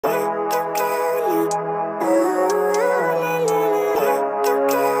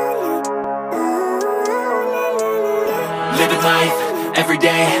every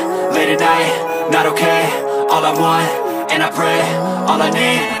day, late at night, not okay. All I want, and I pray, all I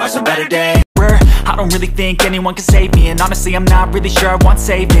need are some better days. I don't really think anyone can save me, and honestly I'm not really sure I want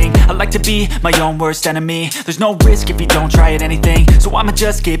saving. I like to be my own worst enemy. There's no risk if you don't try at anything, so I'ma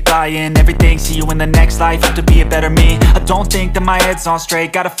just keep buying everything. See you in the next life, have to be a better me. I don't think that my head's on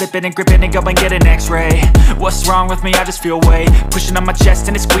straight, gotta flip it and grip it and go and get an x-ray. What's wrong with me? I just feel weight pushing on my chest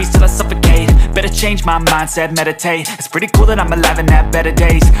and it squeezes till I suffocate. Better change my mindset, meditate. It's pretty cool that I'm alive and have better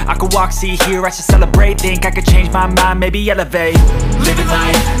days. I could walk, see, hear, I should celebrate. Think I could change my mind, maybe elevate. Living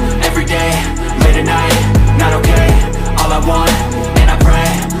life, every day, late at night, not okay. All I want, and I pray,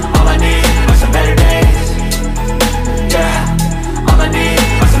 all I need are some better days. Yeah, all I need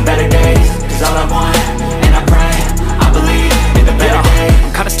are some better days. Cause all I want, and I pray, I believe in the better days.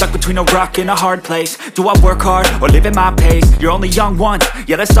 I'm kinda stuck between a rock and a hard place. Do I work hard, or live at my pace? You're only young once,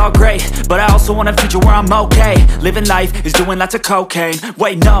 yeah that's all great, but I also want a future where I'm okay. Living life is doing lots of cocaine.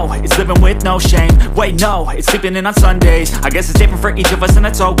 Wait no, it's living with no shame. Wait no, it's sleeping in on Sundays. I guess it's different for each of us and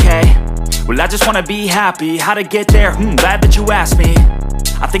that's okay. Well, I just wanna be happy. How to get there? Glad that you asked me.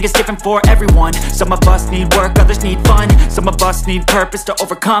 I think it's different for everyone. Some of us need work, others need fun. Some of us need purpose to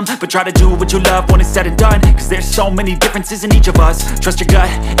overcome. But try to do what you love when it's said and done. Cause there's so many differences in each of us. Trust your gut,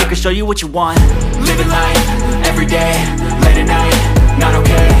 it can show you what you want. Living life, every day, late at night, not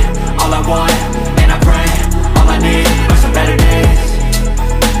okay. All I want, and I pray, all I need